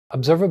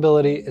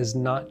Observability is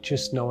not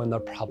just knowing the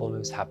problem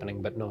is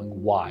happening, but knowing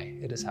why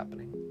it is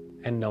happening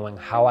and knowing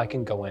how I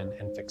can go in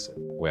and fix it.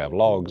 We have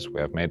logs, we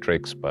have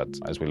metrics, but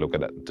as we look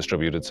at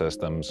distributed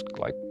systems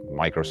like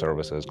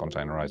microservices,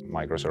 containerized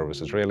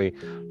microservices, really,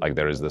 like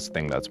there is this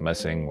thing that's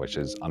missing, which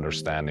is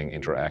understanding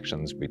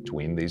interactions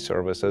between these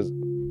services.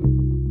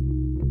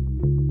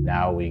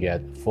 Now we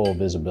get full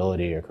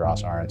visibility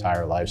across our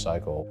entire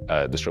lifecycle.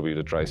 A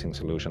distributed tracing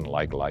solution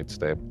like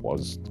Lightstep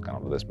was kind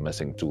of this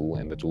missing tool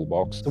in the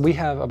toolbox. So we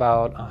have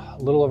about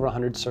a little over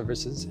 100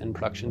 services in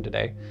production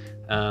today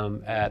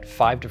at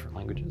 5 different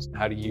languages.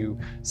 How do you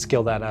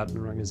scale that out in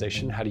an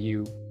organization? How do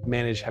you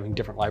manage having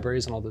different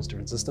libraries in all those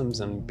different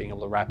systems and being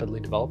able to rapidly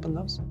develop in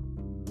those?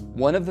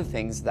 One of the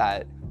things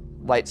that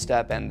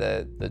Lightstep and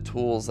the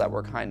tools that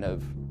we're kind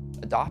of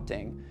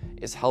adopting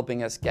is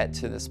helping us get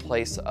to this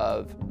place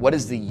of what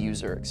is the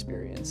user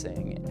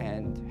experiencing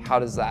and how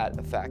does that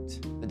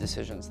affect the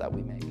decisions that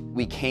we make.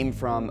 We came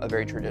from a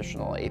very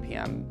traditional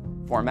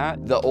APM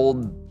format. The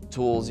old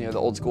tools, the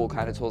old school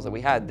kind of tools that we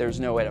had,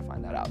 there's no way to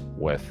find that out.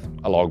 With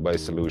a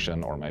log-based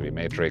solution or maybe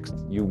metrics,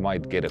 you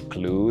might get a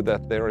clue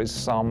that there is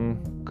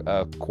some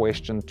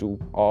question to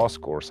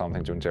ask or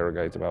something to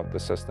interrogate about the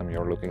system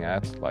you're looking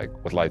at. Like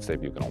with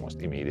Lightstep, you can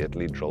almost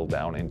immediately drill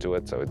down into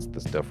it. So it's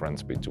this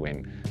difference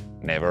between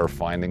never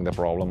finding the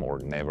problem or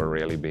never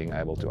really being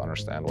able to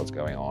understand what's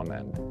going on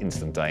and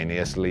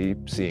instantaneously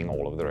seeing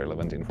all of the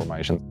relevant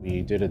information.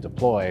 We did a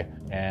deploy,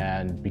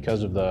 and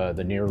because of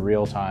the near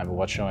real time of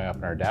what's showing up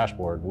in our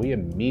dashboard, we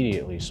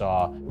immediately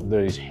saw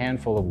these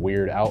handful of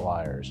weird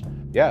outliers.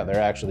 Yeah, there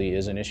actually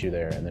is an issue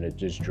there, and then it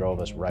just drove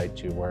us right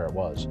to where it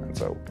was. And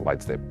so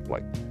Lightstep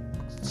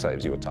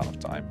saves you a ton of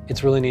time.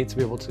 It's really neat to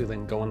be able to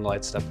then go into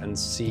Lightstep and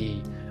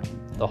see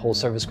the whole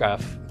service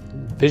graph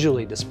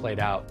visually displayed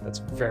out. That's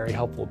very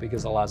helpful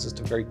because it allows us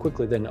to very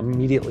quickly then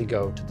immediately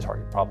go to the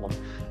target problem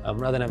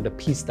rather than having to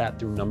piece that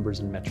through numbers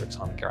and metrics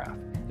on a graph.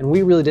 And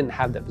we really didn't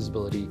have that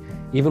visibility,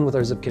 even with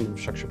our Zipkin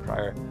infrastructure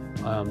prior,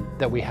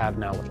 that we have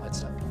now with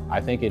Lightstep.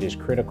 I think it is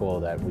critical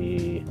that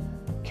we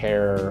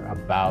care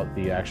about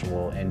the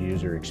actual end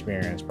user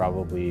experience,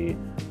 probably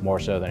more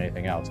so than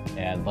anything else.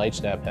 And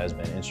Lightstep has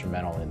been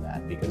instrumental in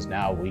that because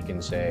now we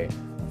can say,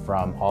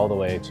 from all the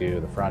way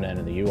to the front end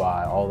of the UI,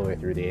 all the way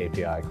through the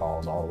API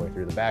calls, all the way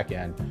through the back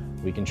end,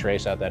 we can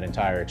trace out that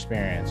entire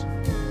experience.